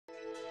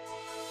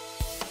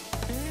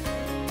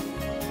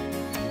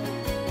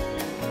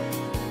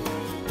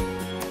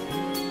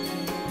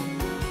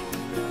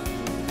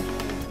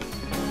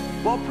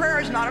Well, prayer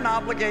is not an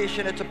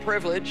obligation, it's a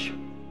privilege.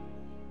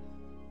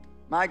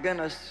 My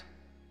goodness,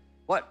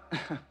 what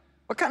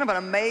kind of an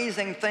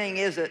amazing thing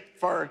is it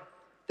for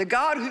the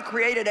God who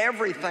created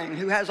everything,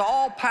 who has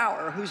all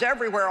power, who's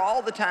everywhere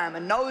all the time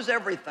and knows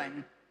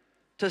everything,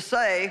 to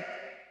say,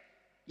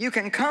 you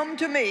can come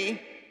to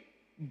me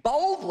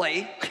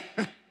boldly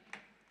and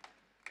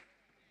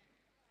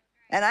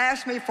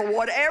ask me for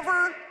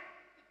whatever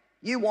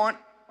you want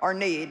or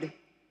need,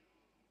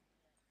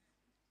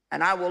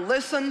 and I will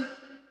listen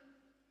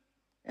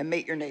and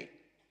meet your need.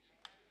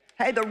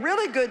 Hey, the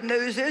really good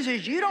news is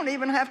you don't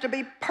even have to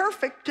be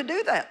perfect to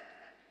do that.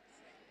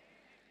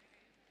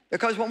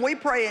 Because when we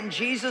pray in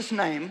Jesus'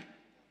 name,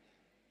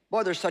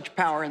 boy, there's such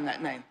power in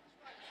that name.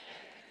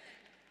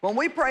 When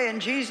we pray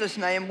in Jesus'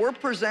 name, we're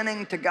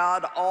presenting to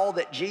God all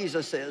that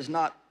Jesus is,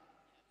 not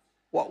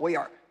what we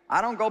are.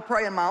 I don't go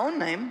pray in my own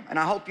name, and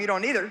I hope you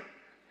don't either.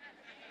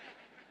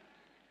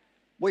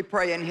 We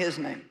pray in his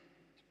name.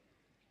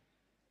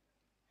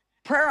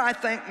 Prayer, I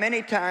think,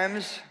 many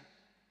times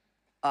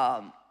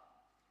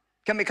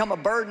can become a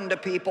burden to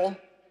people,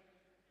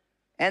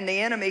 and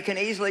the enemy can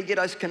easily get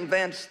us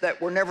convinced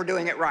that we're never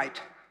doing it right.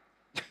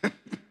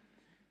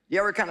 You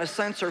ever kind of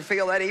sense or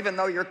feel that even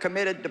though you're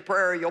committed to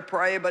prayer, you'll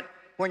pray, but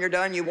when you're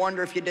done, you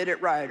wonder if you did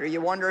it right, or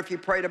you wonder if you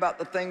prayed about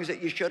the things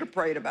that you should have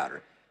prayed about,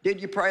 or did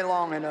you pray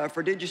long enough,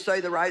 or did you say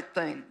the right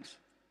things?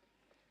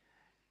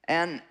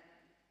 And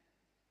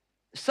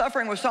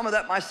suffering with some of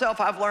that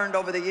myself, I've learned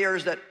over the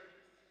years that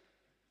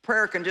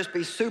prayer can just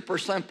be super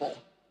simple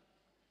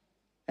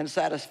and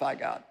satisfy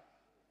God.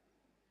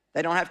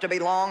 They don't have to be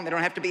long, they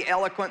don't have to be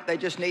eloquent, they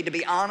just need to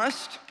be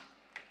honest,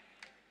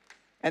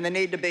 and they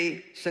need to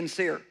be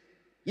sincere.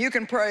 You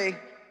can pray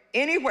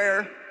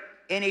anywhere,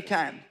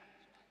 anytime.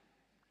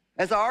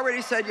 As I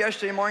already said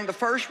yesterday morning, the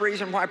first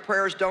reason why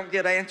prayers don't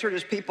get answered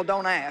is people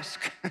don't ask.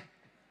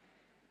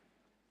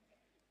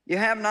 You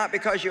have not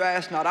because you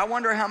ask not. I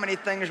wonder how many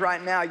things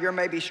right now you're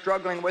maybe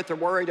struggling with or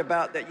worried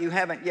about that you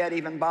haven't yet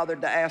even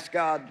bothered to ask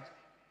God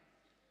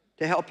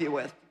to help you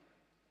with.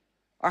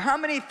 Or how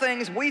many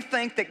things we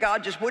think that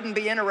God just wouldn't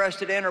be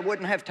interested in or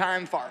wouldn't have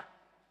time for.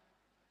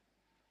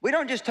 We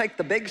don't just take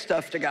the big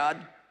stuff to God.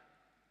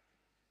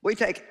 We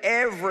take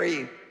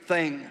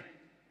everything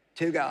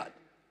to God.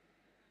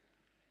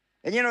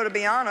 And you know, to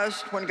be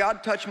honest, when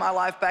God touched my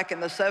life back in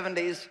the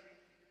 70s,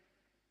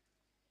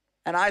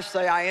 and I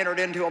say I entered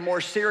into a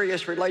more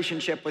serious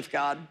relationship with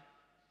God,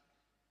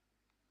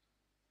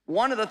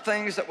 one of the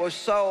things that was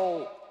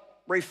so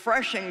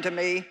refreshing to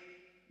me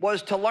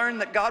was to learn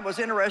that God was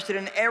interested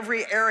in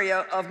every area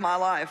of my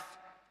life.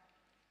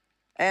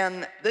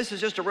 And this is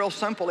just a real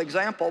simple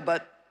example,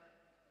 but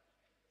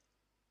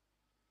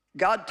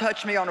God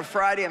touched me on a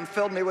Friday and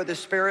filled me with his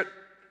Spirit.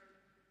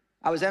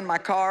 I was in my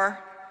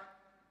car,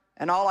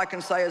 and all I can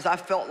say is I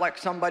felt like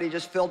somebody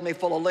just filled me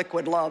full of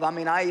liquid love. I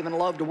mean, I even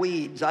loved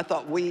weeds. I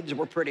thought weeds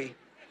were pretty.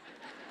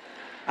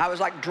 I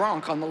was like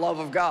drunk on the love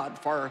of God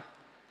for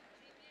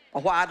a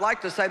while. I'd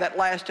like to say that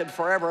lasted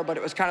forever, but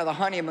it was kind of the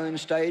honeymoon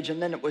stage,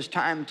 and then it was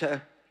time to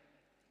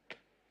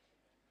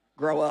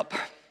grow up.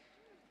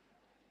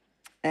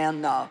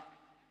 And I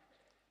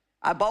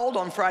bowled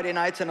on Friday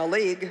nights in a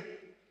league,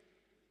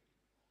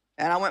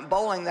 and I went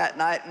bowling that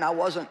night, and I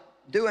wasn't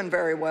doing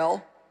very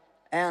well,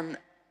 and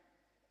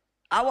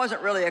I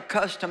wasn't really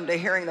accustomed to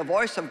hearing the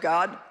voice of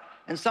God,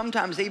 and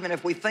sometimes even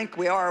if we think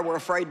we are, we're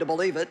afraid to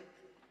believe it.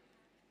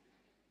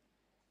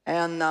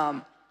 And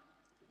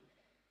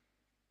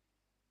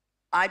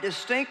I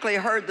distinctly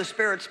heard the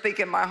Spirit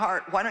speak in my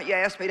heart, why don't you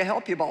ask me to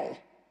help you bowl?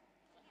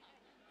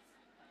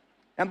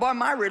 And boy,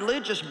 my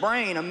religious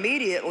brain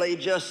immediately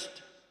just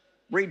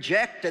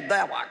rejected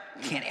that. Well,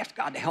 I can't ask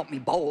God to help me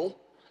bowl.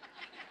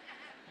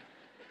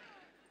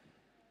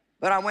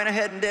 But I went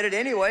ahead and did it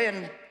anyway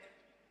and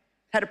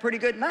had a pretty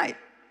good night.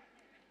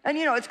 And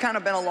you know, it's kind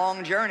of been a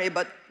long journey,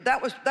 but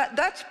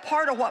that's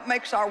part of what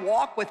makes our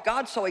walk with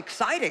God so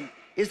exciting,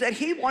 is that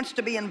he wants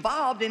to be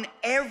involved in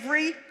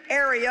every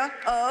area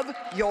of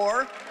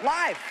your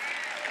life.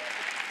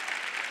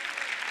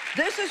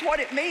 This is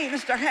what it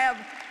means to have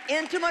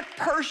intimate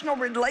personal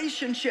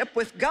relationship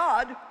with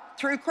God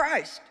through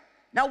Christ.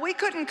 Now, we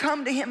couldn't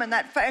come to him in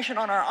that fashion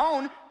on our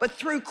own, but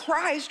through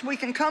Christ we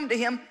can come to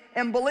him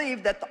and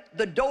believe that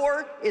the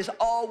door is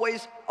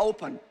always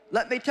open.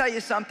 Let me tell you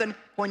something,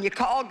 when you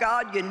call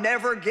God, you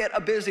never get a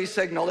busy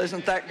signal.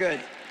 Isn't that good?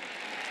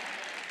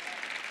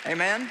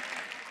 Amen?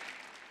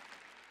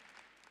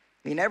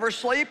 He never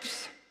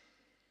sleeps,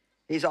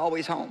 he's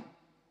always home.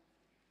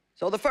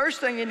 So the first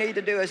thing you need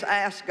to do is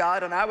ask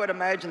God, and I would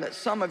imagine that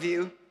some of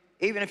you,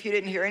 even if you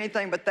didn't hear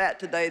anything but that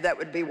today, that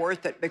would be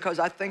worth it, because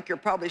I think you're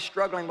probably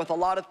struggling with a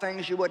lot of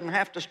things you wouldn't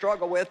have to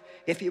struggle with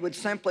if you would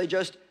simply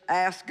just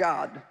ask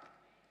God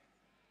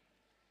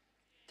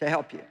to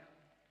help you.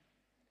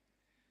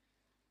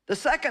 The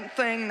second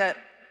thing that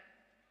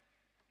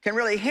can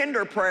really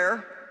hinder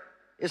prayer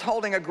is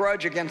holding a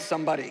grudge against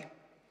somebody.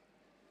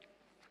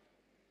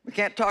 We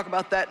can't talk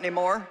about that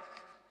anymore,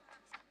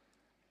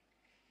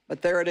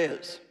 but there it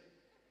is.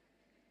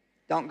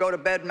 Don't go to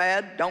bed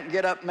mad, don't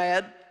get up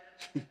mad.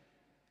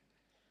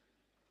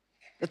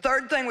 The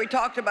third thing we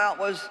talked about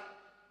was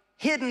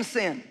hidden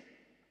sin.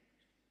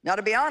 Now,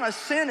 to be honest,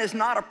 sin is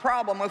not a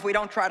problem if we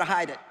don't try to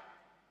hide it.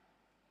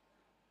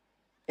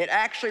 It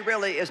actually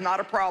really is not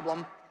a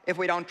problem if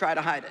we don't try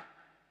to hide it.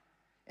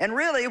 And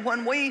really,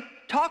 when we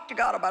talk to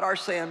God about our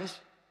sins,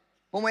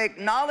 when we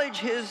acknowledge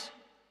His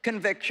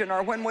conviction,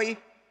 or when we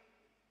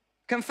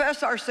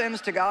confess our sins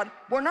to God,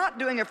 we're not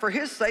doing it for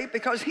His sake,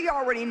 because He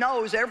already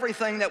knows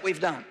everything that we've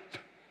done.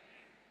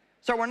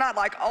 So we're not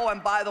like, oh,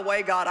 and by the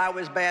way, God, I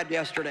was bad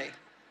yesterday.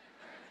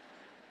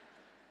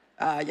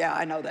 Yeah,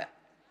 I know that.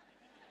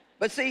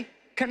 But see,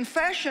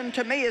 confession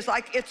to me is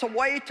like it's a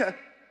way to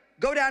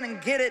go down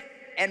and get it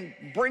and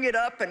bring it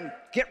up and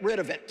get rid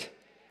of it.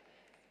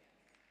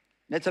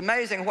 And it's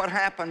amazing what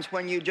happens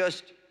when you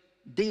just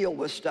deal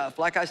with stuff.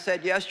 Like I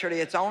said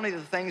yesterday, it's only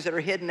the things that are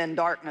hidden in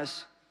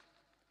darkness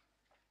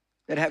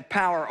that have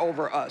power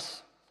over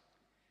us.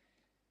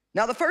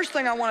 Now, the first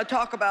thing I want to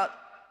talk about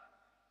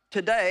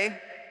today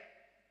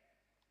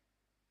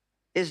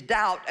is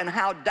doubt, and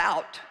how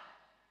doubt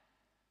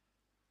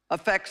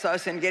affects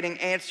us in getting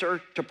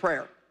answer to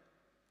prayer.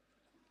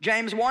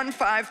 James 1,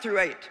 5 through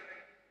 8.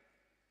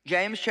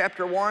 James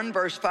chapter 1,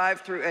 verse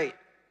 5 through 8.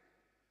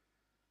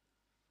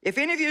 If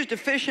any of you is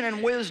deficient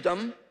in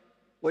wisdom,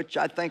 which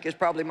I think is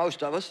probably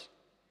most of us,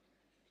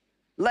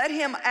 let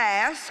him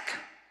ask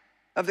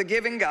of the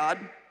giving God,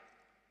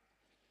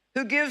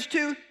 who gives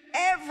to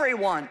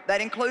everyone,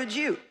 that includes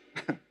you,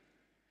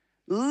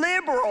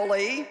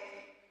 liberally,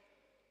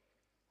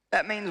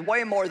 that means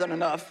way more than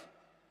enough,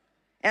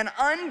 and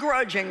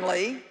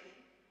ungrudgingly.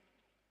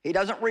 He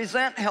doesn't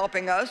resent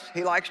helping us,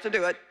 He likes to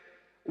do it,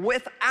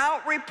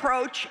 without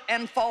reproach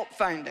and fault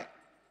finding.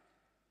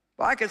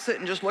 Well, I could sit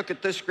and just look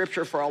at this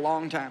scripture for a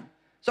long time.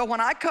 So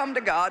when I come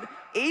to God,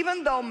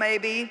 even though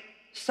maybe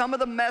some of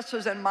the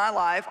messes in my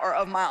life are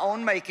of my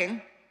own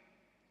making,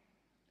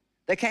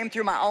 they came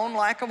through my own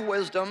lack of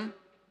wisdom,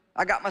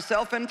 I got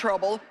myself in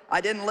trouble, I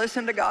didn't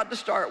listen to God to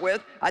start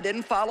with, I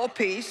didn't follow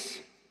peace,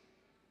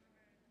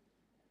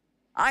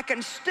 I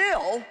can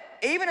still,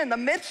 even in the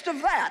midst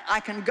of that, I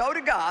can go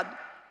to God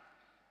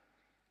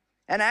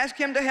and ask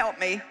Him to help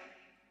me,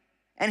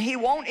 and He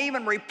won't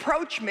even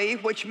reproach me,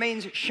 which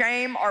means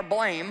shame or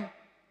blame,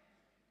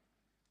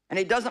 and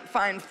He doesn't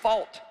find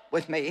fault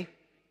with me.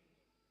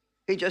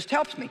 He just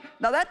helps me.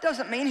 Now, that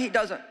doesn't mean He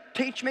doesn't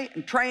teach me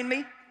and train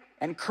me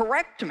and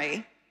correct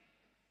me,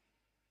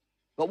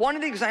 but one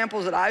of the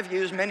examples that I've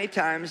used many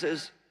times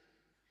is,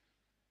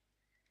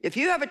 if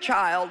you have a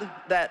child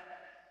that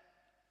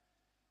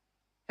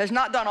has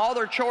not done all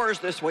their chores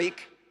this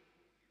week,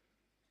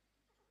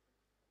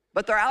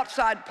 but they're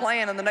outside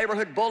playing and the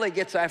neighborhood bully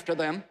gets after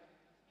them,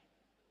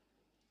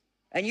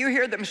 and you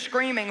hear them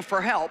screaming for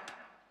help,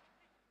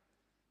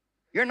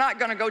 you're not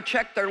going to go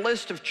check their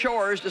list of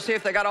chores to see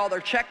if they got all their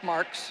check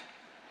marks.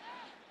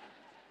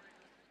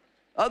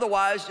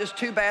 Otherwise, just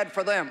too bad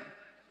for them.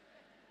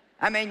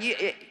 I mean,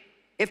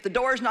 if the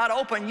door's not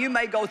open, you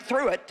may go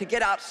through it to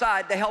get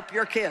outside to help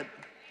your kid.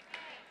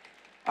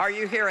 Are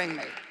you hearing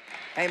me?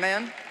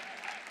 Amen?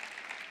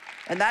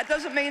 And that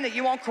doesn't mean that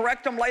you won't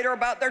correct them later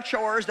about their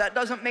chores. That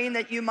doesn't mean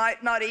that you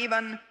might not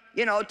even,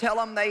 tell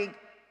them they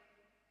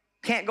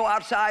can't go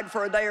outside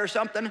for a day or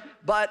something.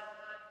 But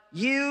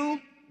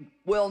you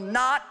will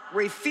not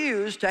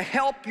refuse to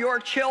help your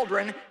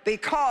children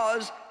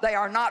because they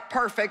are not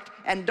perfect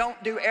and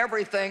don't do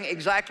everything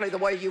exactly the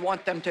way you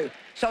want them to.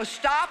 So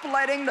stop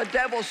letting the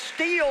devil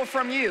steal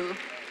from you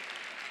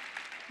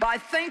by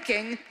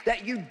thinking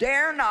that you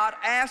dare not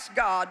ask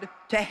God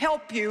to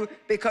help you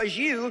because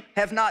you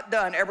have not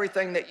done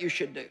everything that you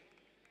should do.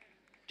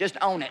 Just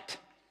own it.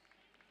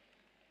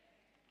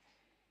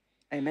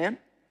 Amen?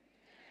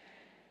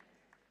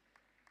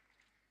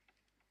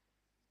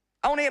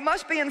 Only it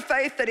must be in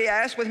faith that he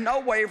asks, with no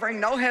wavering,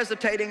 no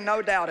hesitating,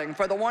 no doubting.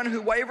 For the one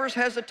who wavers,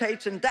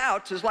 hesitates, and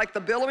doubts is like the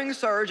billowing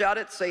surge out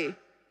at sea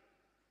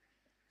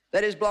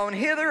that is blown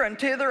hither and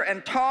thither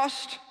and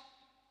tossed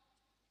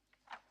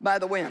by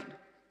the wind.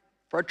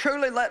 For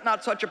truly let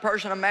not such a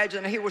person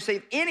imagine that he will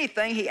receive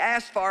anything he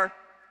asks for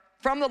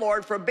from the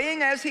Lord. For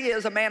being as he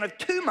is a man of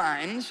two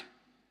minds,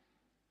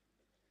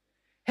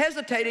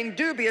 hesitating,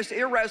 dubious,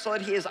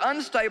 irresolute, he is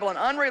unstable and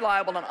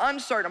unreliable and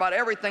uncertain about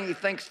everything he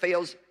thinks,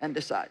 feels, and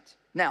decides.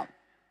 Now,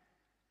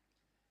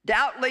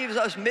 doubt leaves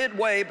us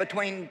midway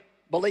between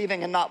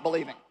believing and not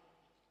believing.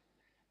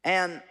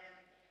 And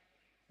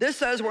this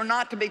says we're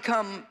not to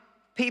become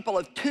people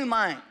of two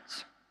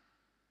minds.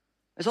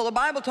 And so the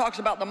Bible talks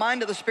about the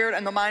mind of the Spirit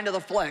and the mind of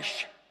the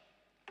flesh.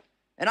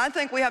 And I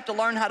think we have to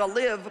learn how to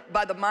live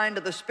by the mind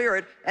of the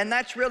Spirit, and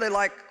that's really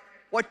like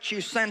what you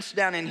sense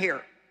down in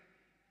here.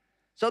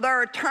 So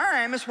there are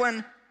times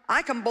when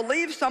I can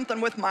believe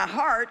something with my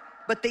heart,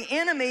 but the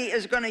enemy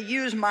is going to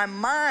use my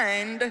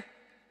mind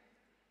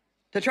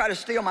to try to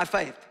steal my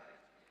faith.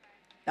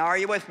 Now, are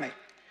you with me?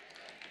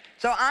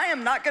 So I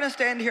am not going to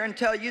stand here and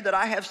tell you that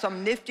I have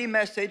some nifty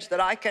message that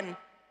I can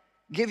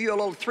give you a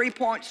little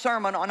three-point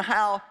sermon on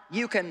how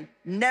you can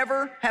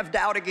never have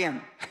doubt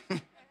again.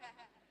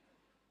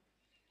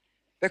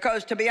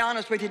 Because to be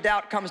honest with you,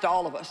 doubt comes to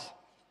all of us.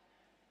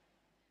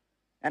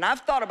 And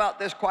I've thought about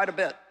this quite a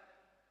bit,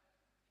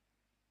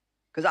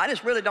 because I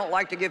just really don't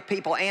like to give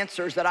people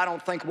answers that I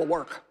don't think will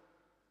work.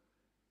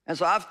 And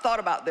so I've thought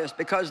about this,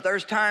 because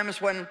there's times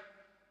when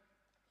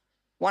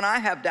I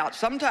have doubts.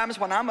 Sometimes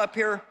when I'm up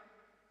here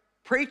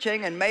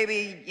preaching and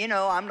maybe,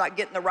 I'm not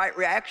getting the right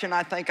reaction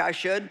I think I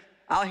should,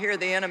 I'll hear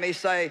the enemy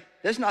say,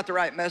 this is not the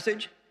right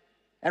message.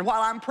 And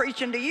while I'm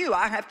preaching to you,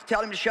 I have to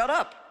tell him to shut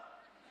up.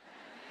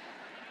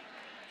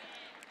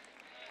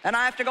 And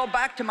I have to go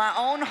back to my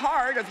own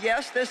heart of,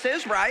 yes, this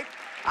is right.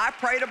 I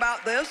prayed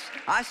about this.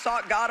 I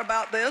sought God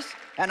about this.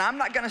 And I'm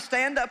not going to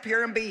stand up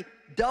here and be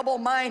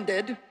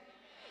double-minded.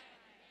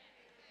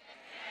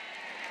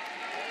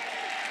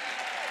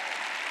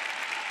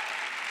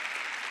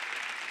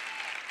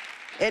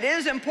 It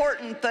is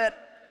important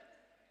that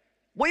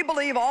we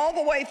believe all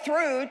the way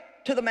through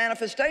to the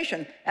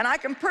manifestation. And I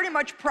can pretty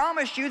much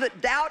promise you that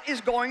doubt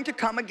is going to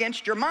come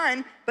against your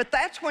mind, but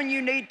that's when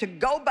you need to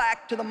go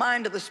back to the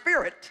mind of the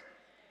Spirit.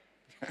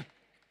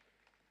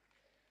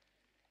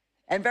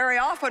 And very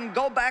often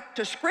go back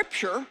to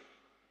Scripture.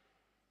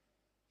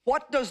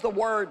 What does the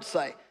Word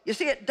say? You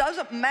see, it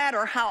doesn't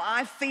matter how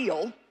I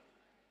feel.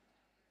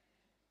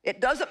 It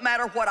doesn't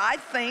matter what I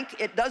think.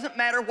 It doesn't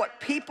matter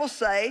what people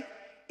say.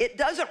 It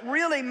doesn't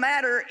really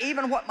matter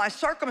even what my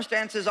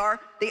circumstances are.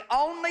 The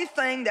only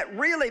thing that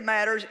really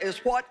matters is,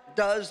 what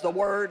does the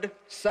Word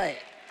say?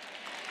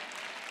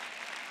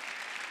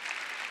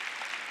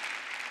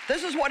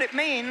 This is what it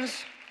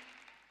means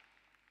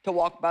to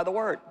walk by the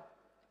Word.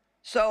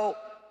 So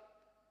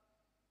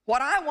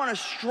what I want to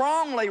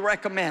strongly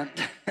recommend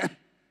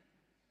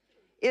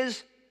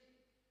is,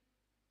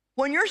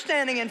 when you're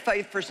standing in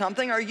faith for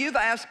something, or you've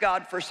asked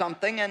God for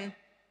something and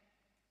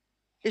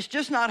it's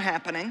just not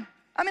happening.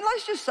 I mean,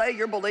 let's just say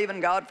you're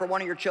believing God for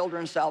one of your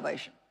children's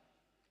salvation.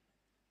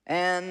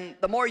 And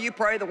the more you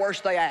pray, the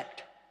worse they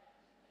act.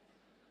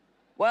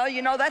 Well,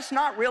 that's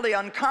not really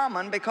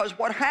uncommon, because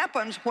what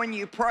happens when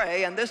you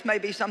pray, and this may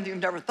be something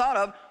you've never thought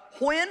of,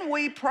 when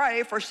we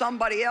pray for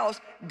somebody else,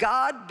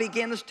 God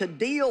begins to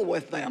deal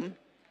with them.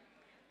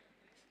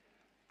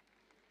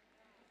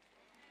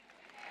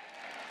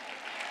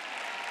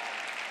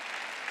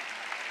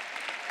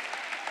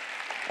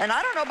 And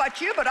I don't know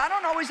about you, but I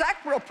don't always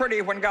act real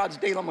pretty when God's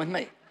dealing with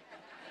me.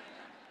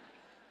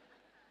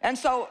 And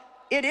so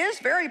it is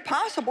very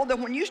possible that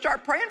when you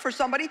start praying for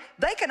somebody,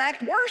 they can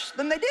act worse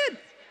than they did.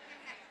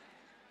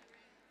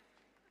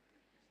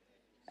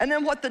 And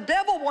then what the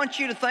devil wants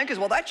you to think is,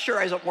 well, that sure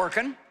isn't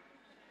working.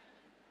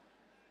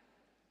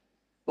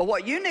 But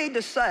what you need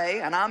to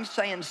say, and I'm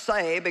saying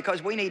say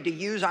because we need to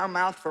use our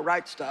mouth for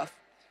right stuff.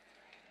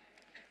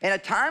 In a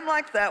time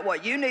like that,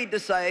 what you need to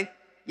say,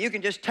 you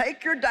can just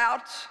take your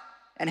doubts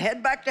and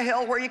head back to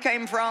hell where you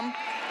came from,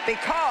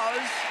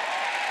 because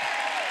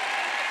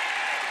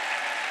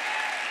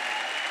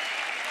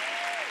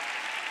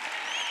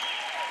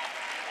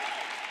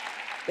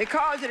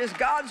it is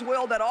God's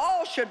will that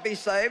all should be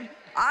saved.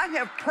 I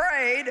have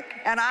prayed,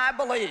 and I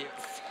believe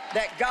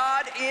that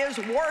God is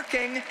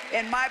working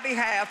in my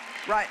behalf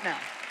right now.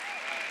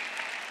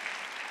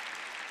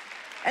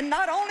 And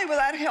not only will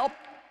that help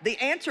the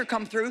answer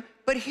come through,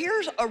 but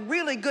here's a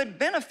really good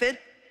benefit.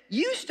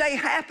 You stay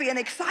happy and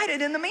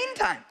excited in the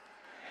meantime.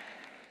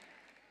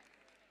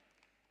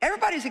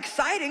 Everybody's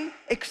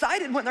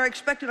excited when they're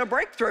expecting a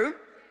breakthrough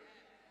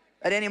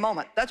at any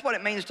moment. That's what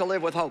it means to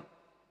live with hope.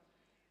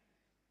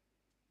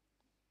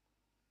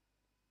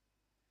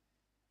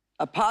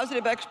 A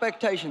positive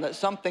expectation that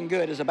something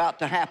good is about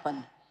to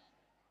happen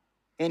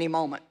any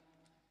moment.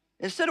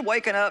 Instead of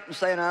waking up and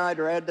saying, oh, I'd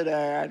read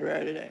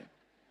today.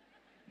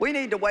 We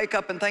need to wake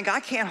up and think, I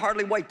can't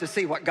hardly wait to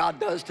see what God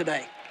does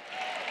today.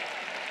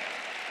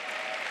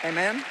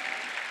 Amen?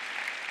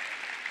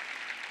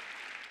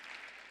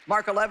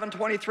 Mark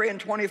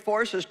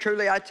 11:23-24 says,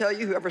 truly I tell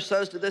you, whoever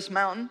says to this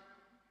mountain,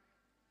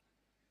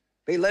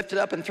 be lifted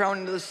up and thrown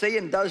into the sea,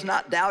 and does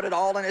not doubt at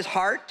all in his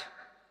heart.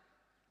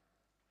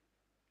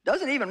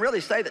 Doesn't even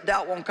really say that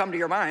doubt won't come to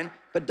your mind,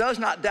 but does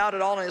not doubt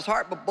at all in his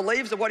heart, but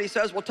believes that what he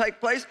says will take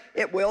place,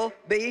 it will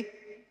be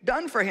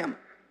done for him.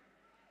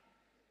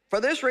 For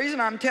this reason,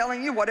 I'm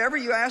telling you, whatever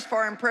you ask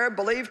for in prayer,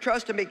 believe,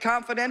 trust, and be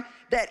confident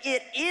that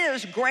it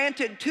is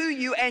granted to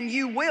you, and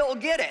you will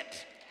get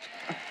it.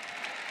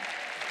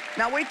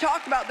 Now, we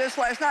talked about this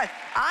last night.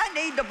 I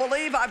need to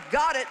believe I've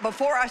got it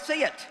before I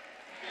see it.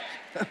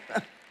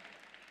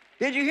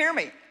 Did you hear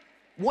me?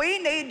 We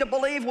need to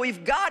believe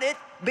we've got it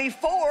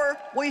before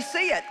we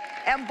see it.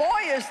 And boy,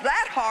 is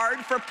that hard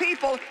for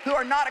people who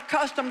are not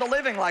accustomed to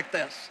living like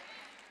this.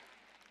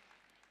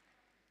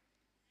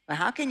 Well,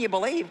 how can you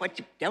believe what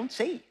you don't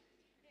see?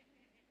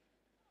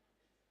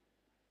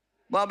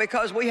 Well,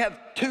 because we have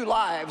two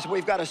lives.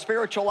 We've got a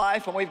spiritual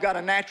life and we've got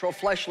a natural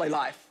fleshly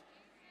life.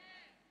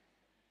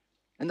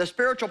 And the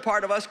spiritual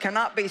part of us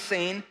cannot be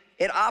seen.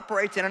 It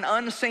operates in an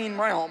unseen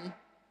realm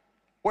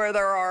where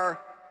there are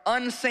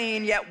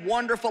unseen yet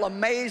wonderful,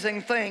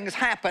 amazing things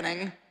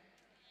happening.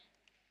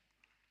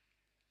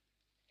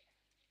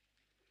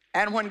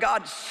 And when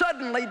God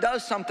suddenly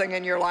does something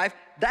in your life,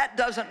 that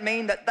doesn't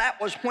mean that that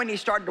was when he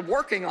started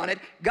working on it.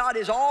 God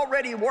is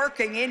already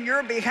working in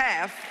your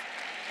behalf.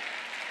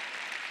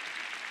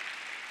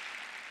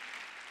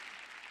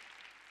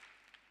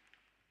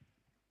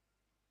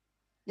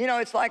 You know,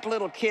 it's like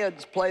little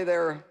kids play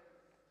their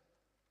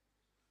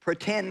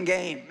pretend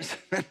games.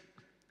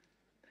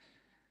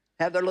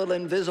 Have their little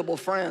invisible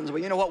friends.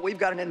 Well, you know what? We've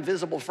got an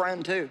invisible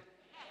friend too.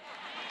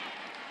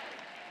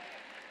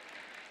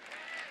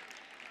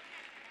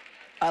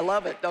 I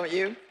love it, don't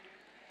you?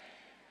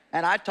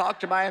 And I talk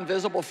to my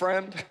invisible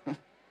friend.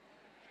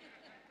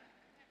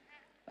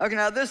 Okay,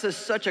 now this is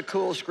such a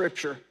cool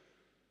scripture.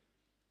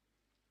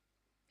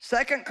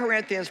 2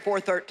 Corinthians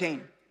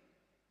 4:13.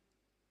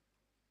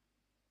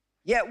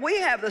 Yet we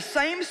have the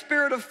same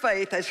spirit of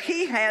faith as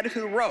he had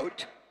who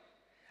wrote,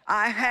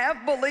 I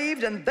have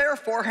believed and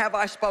therefore have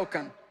I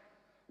spoken.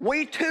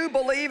 We too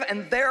believe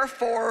and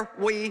therefore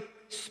we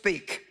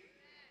speak.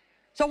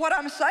 So what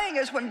I'm saying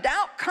is when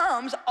doubt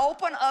comes,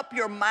 open up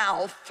your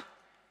mouth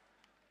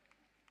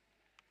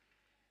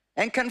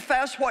and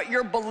confess what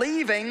you're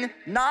believing,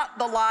 not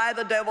the lie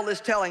the devil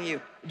is telling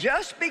you.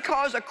 Just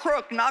because a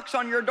crook knocks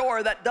on your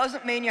door, that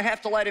doesn't mean you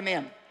have to let him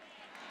in.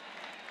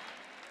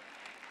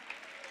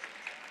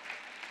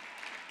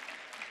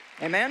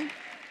 Amen?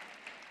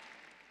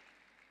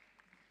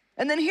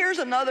 And then here's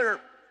another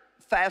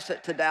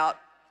facet to doubt.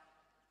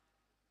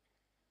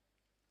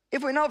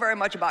 If we know very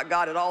much about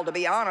God at all, to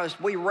be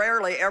honest, we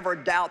rarely ever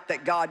doubt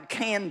that God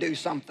can do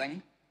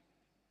something.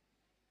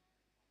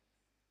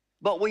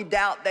 But we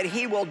doubt that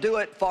he will do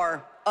it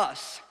for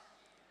us.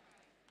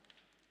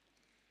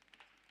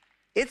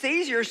 It's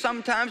easier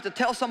sometimes to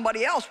tell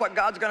somebody else what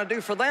God's going to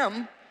do for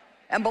them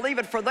and believe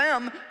it for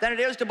them than it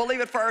is to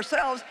believe it for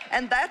ourselves.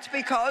 And that's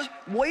because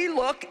we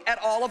look at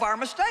all of our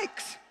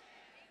mistakes.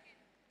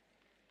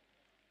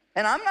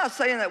 And I'm not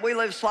saying that we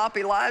live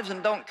sloppy lives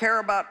and don't care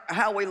about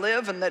how we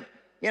live and that,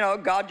 you know,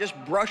 God just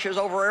brushes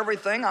over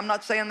everything. I'm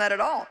not saying that at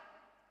all.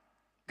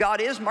 God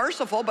is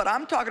merciful, but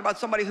I'm talking about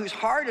somebody whose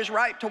heart is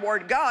right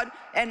toward God.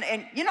 And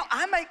you know,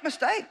 I make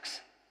mistakes.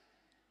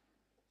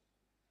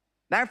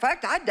 Matter of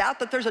fact, I doubt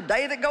that there's a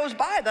day that goes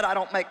by that I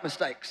don't make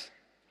mistakes.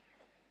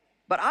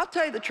 But I'll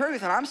tell you the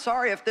truth, and I'm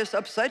sorry if this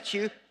upsets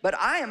you, but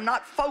I am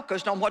not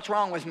focused on what's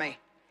wrong with me.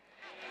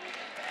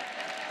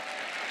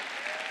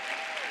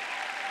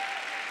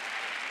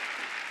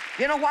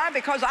 You know why?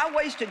 Because I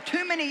wasted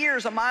too many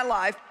years of my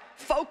life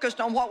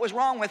focused on what was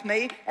wrong with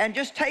me and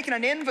just taking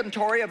an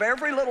inventory of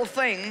every little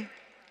thing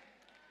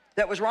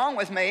that was wrong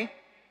with me,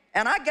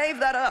 and I gave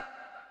that up.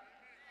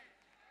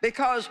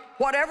 Because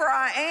whatever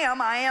I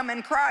am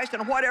in Christ,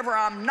 and whatever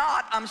I'm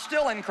not, I'm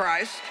still in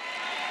Christ.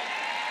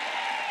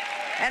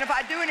 And if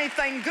I do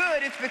anything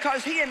good, it's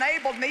because he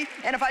enabled me,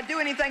 and if I do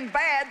anything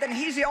bad, then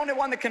he's the only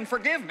one that can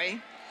forgive me.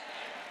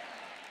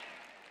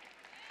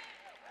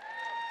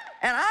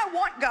 And I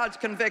want God's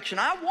conviction.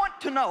 I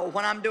want to know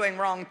when I'm doing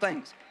wrong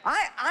things.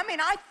 I mean,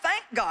 I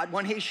thank God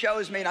when he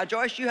shows me. Now,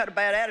 Joyce, you had a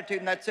bad attitude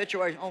in that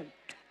situation. Oh,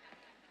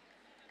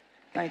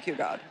 thank you,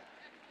 God.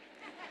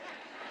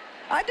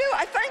 I do,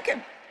 I thank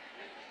him.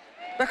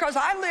 Because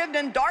I lived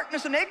in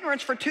darkness and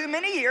ignorance for too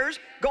many years,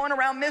 going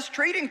around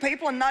mistreating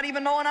people and not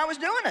even knowing I was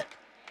doing it.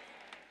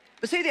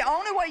 But see, the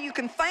only way you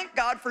can thank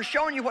God for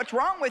showing you what's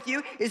wrong with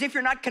you is if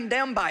you're not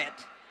condemned by it.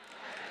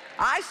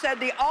 I said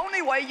the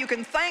only way you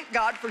can thank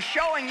God for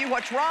showing you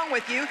what's wrong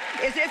with you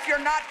is if you're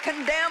not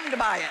condemned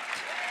by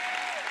it.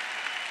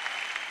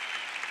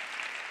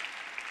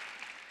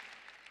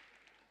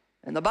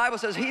 And the Bible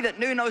says, he that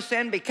knew no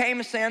sin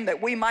became sin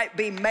that we might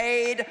be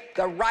made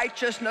the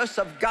righteousness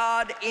of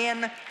God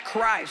in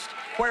Christ.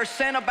 Where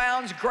sin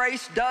abounds,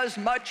 grace does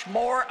much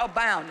more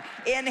abound.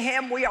 In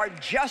him we are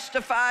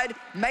justified,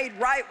 made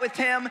right with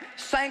him,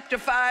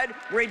 sanctified,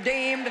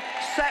 redeemed,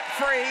 set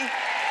free.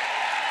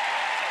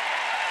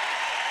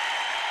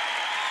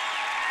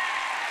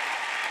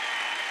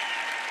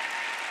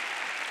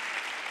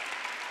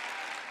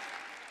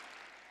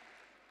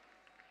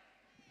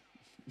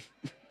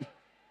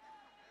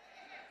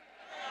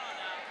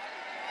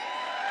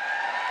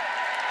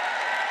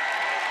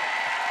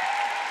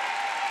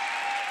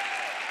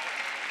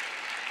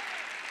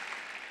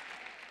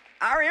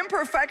 Our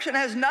imperfection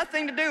has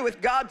nothing to do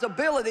with God's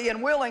ability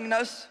and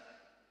willingness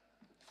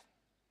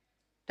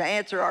to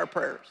answer our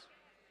prayers.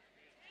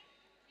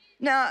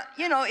 Now,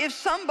 you know, if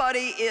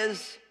somebody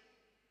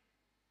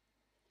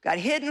got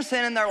hidden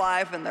sin in their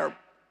life and they're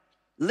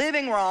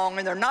living wrong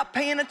and they're not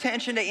paying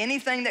attention to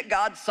anything that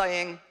God's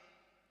saying,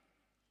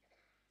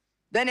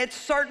 then it's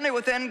certainly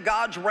within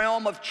God's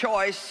realm of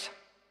choice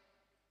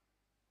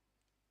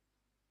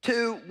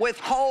to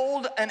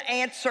withhold an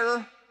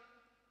answer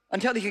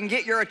until he can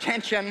get your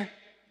attention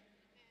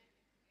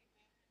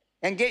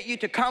and get you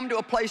to come to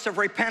a place of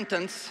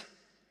repentance.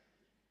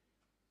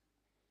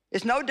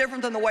 It's no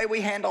different than the way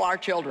we handle our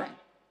children.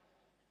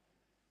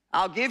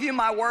 I'll give you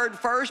my word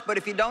first, but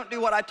if you don't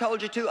do what I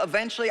told you to,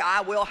 eventually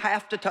I will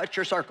have to touch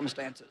your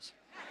circumstances.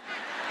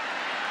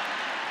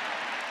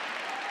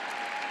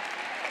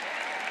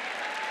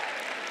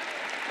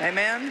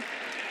 Amen?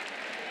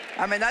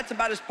 I mean, that's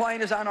about as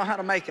plain as I know how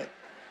to make it.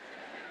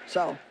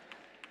 So,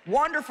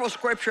 wonderful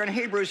scripture in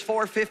Hebrews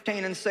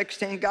 4:15 and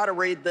 16. Got to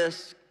read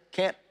this.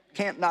 Can't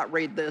not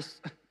read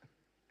this.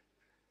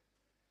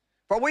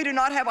 For we do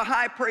not have a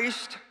high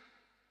priest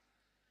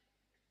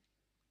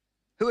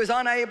who is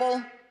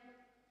unable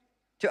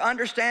to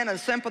understand and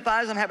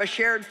sympathize and have a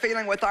shared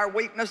feeling with our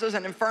weaknesses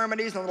and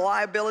infirmities and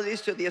liabilities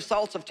to the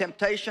assaults of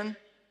temptation.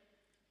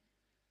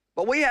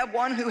 But we have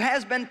one who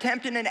has been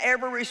tempted in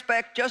every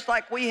respect, just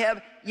like we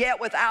have, yet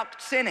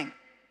without sinning.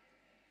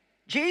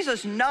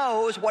 Jesus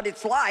knows what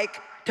it's like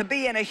to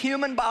be in a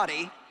human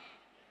body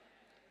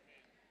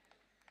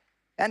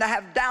and to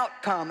have doubt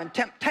come and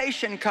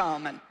temptation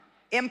come and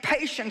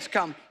impatience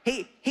come.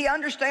 He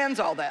understands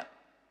all that.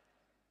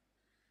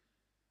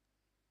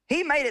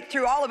 He made it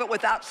through all of it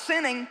without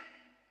sinning,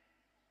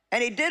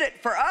 and he did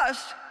it for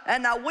us,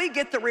 and now we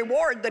get the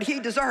reward that he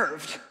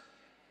deserved.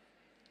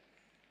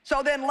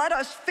 So then let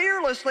us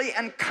fearlessly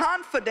and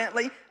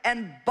confidently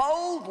and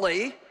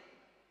boldly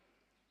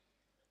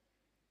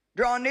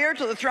draw near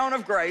to the throne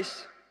of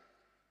grace,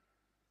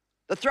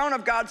 the throne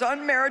of God's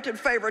unmerited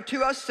favor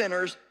to us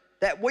sinners,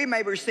 that we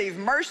may receive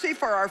mercy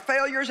for our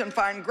failures and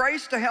find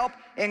grace to help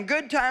in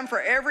good time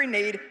for every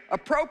need,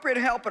 appropriate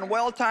help and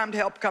well-timed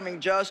help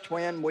coming just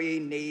when we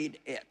need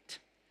it.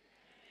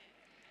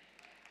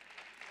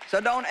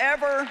 So don't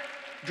ever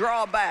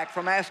draw back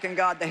from asking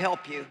God to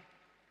help you.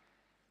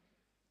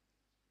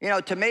 You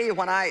know, to me,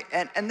 when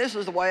and this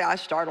is the way I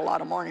start a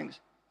lot of mornings.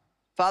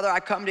 Father,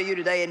 I come to you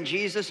today in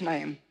Jesus'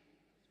 name,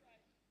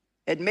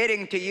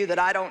 admitting to you that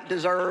I don't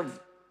deserve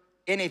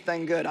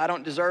anything good. I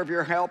don't deserve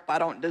your help. I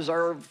don't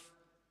deserve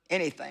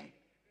anything.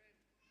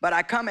 But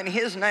I come in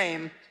his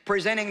name,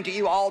 presenting to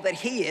you all that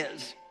he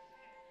is,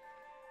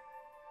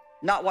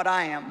 not what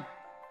I am.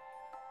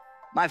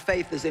 My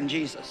faith is in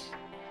Jesus.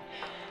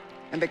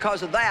 And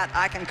because of that,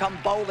 I can come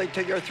boldly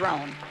to your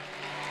throne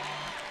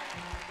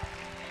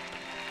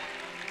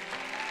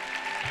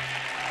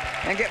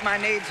and get my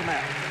needs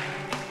met.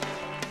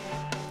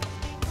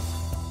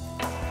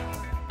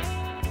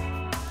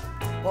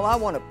 Well, I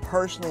want to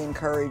personally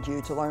encourage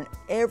you to learn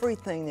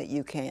everything that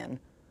you can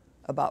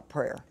about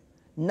prayer.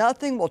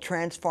 Nothing will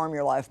transform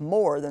your life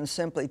more than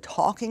simply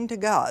talking to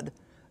God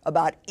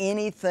about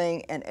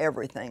anything and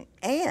everything.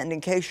 And in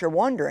case you're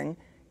wondering,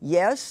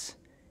 yes,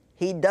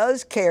 he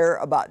does care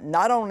about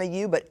not only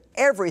you, but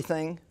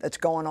everything that's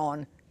going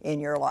on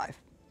in your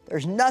life.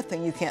 There's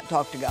nothing you can't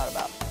talk to God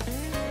about.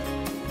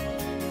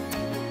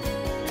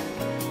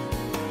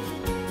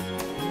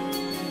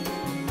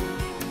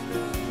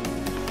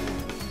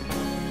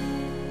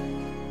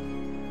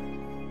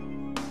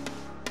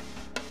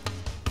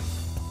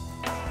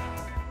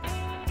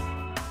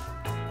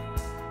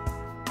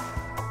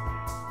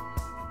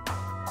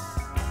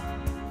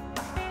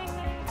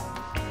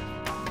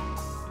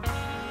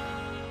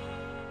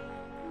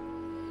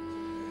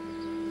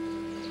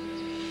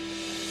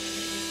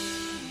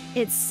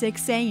 It's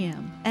 6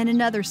 a.m. and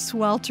another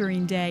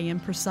sweltering day in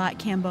Prasat,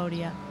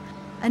 Cambodia.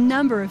 A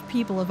number of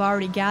people have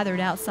already gathered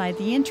outside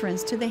the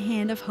entrance to the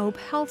Hand of Hope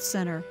Health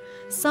Center,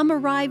 some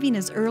arriving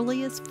as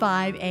early as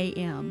 5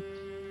 a.m.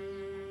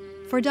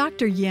 For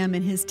Dr. Yim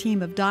and his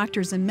team of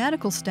doctors and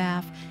medical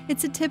staff,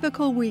 it's a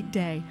typical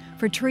weekday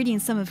for treating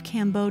some of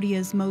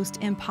Cambodia's most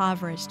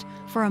impoverished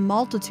for a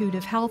multitude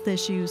of health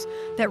issues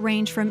that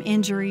range from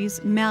injuries,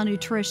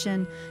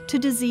 malnutrition, to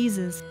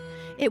diseases.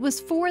 It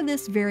was for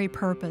this very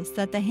purpose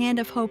that the Hand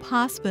of Hope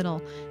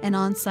Hospital, an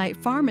on-site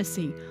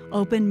pharmacy,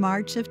 opened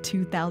March of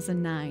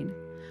 2009.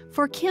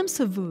 For Kim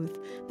Savuth,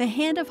 the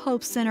Hand of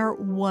Hope Center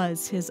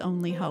was his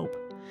only hope.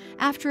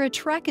 After a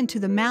trek into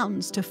the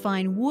mountains to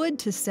find wood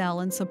to sell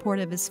in support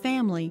of his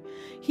family,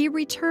 he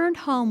returned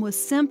home with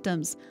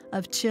symptoms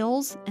of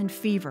chills and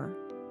fever.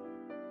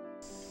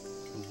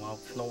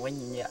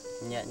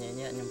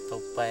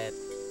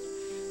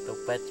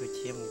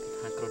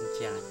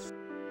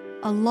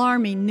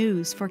 Alarming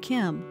news for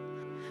Kim.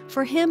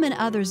 For him and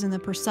others in the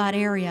Prasat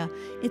area,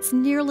 it's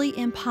nearly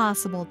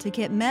impossible to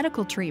get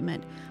medical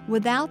treatment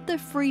without the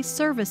free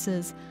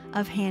services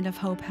of Hand of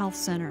Hope Health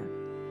Center.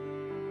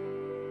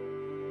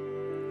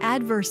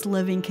 Adverse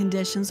living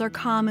conditions are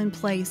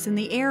commonplace in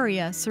the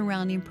area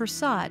surrounding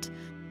Prasat.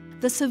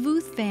 The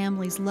Savuth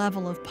family's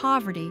level of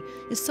poverty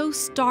is so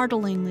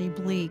startlingly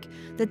bleak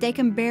that they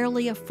can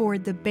barely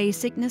afford the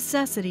basic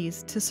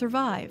necessities to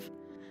survive.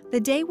 The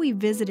day we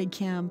visited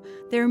Kim,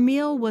 their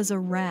meal was a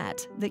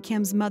rat that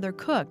Kim's mother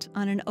cooked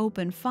on an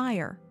open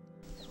fire.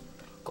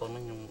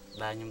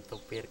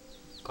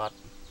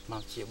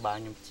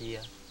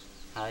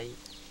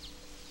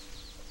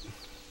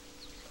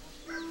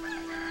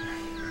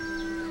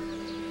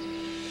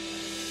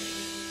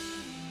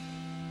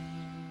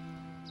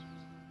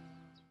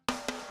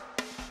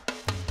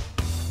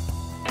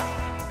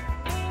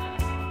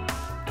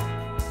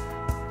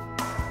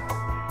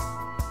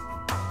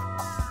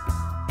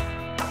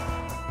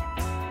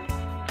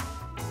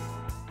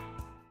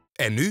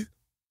 En nu,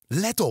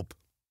 let op.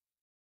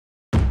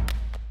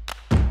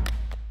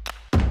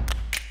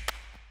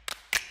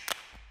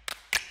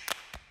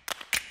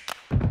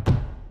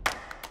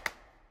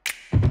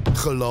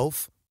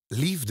 Geloof,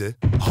 liefde,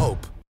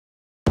 hoop.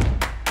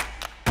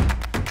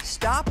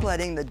 Stop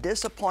letting the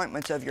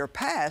disappointments of your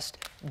past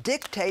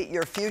dictate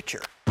your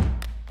future.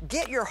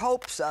 Get your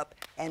hopes up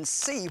and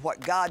see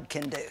what God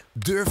can do.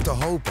 Durf te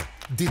hopen.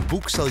 Dit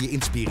boek zal je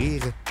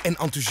inspireren en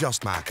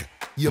enthousiast maken.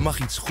 Je mag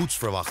iets goeds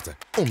verwachten,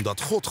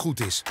 omdat God goed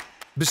is.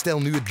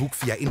 Bestel nu het boek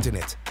via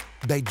internet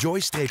bij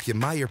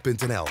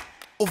Joyce-Meyer.nl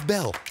of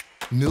bel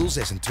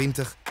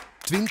 026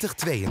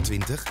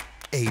 2022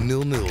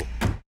 100.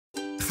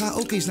 Ga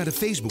ook eens naar de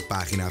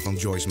Facebookpagina van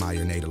Joyce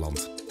Meyer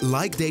Nederland.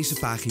 Like deze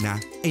pagina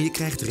en je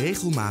krijgt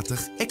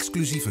regelmatig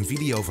exclusief een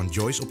video van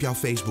Joyce op jouw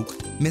Facebook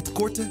met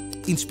korte,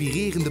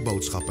 inspirerende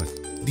boodschappen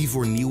die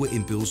voor nieuwe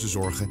impulsen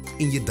zorgen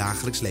in je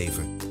dagelijks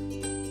leven.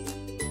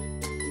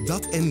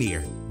 Dat en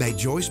meer bij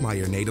Joyce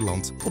Meyer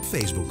Nederland op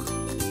Facebook.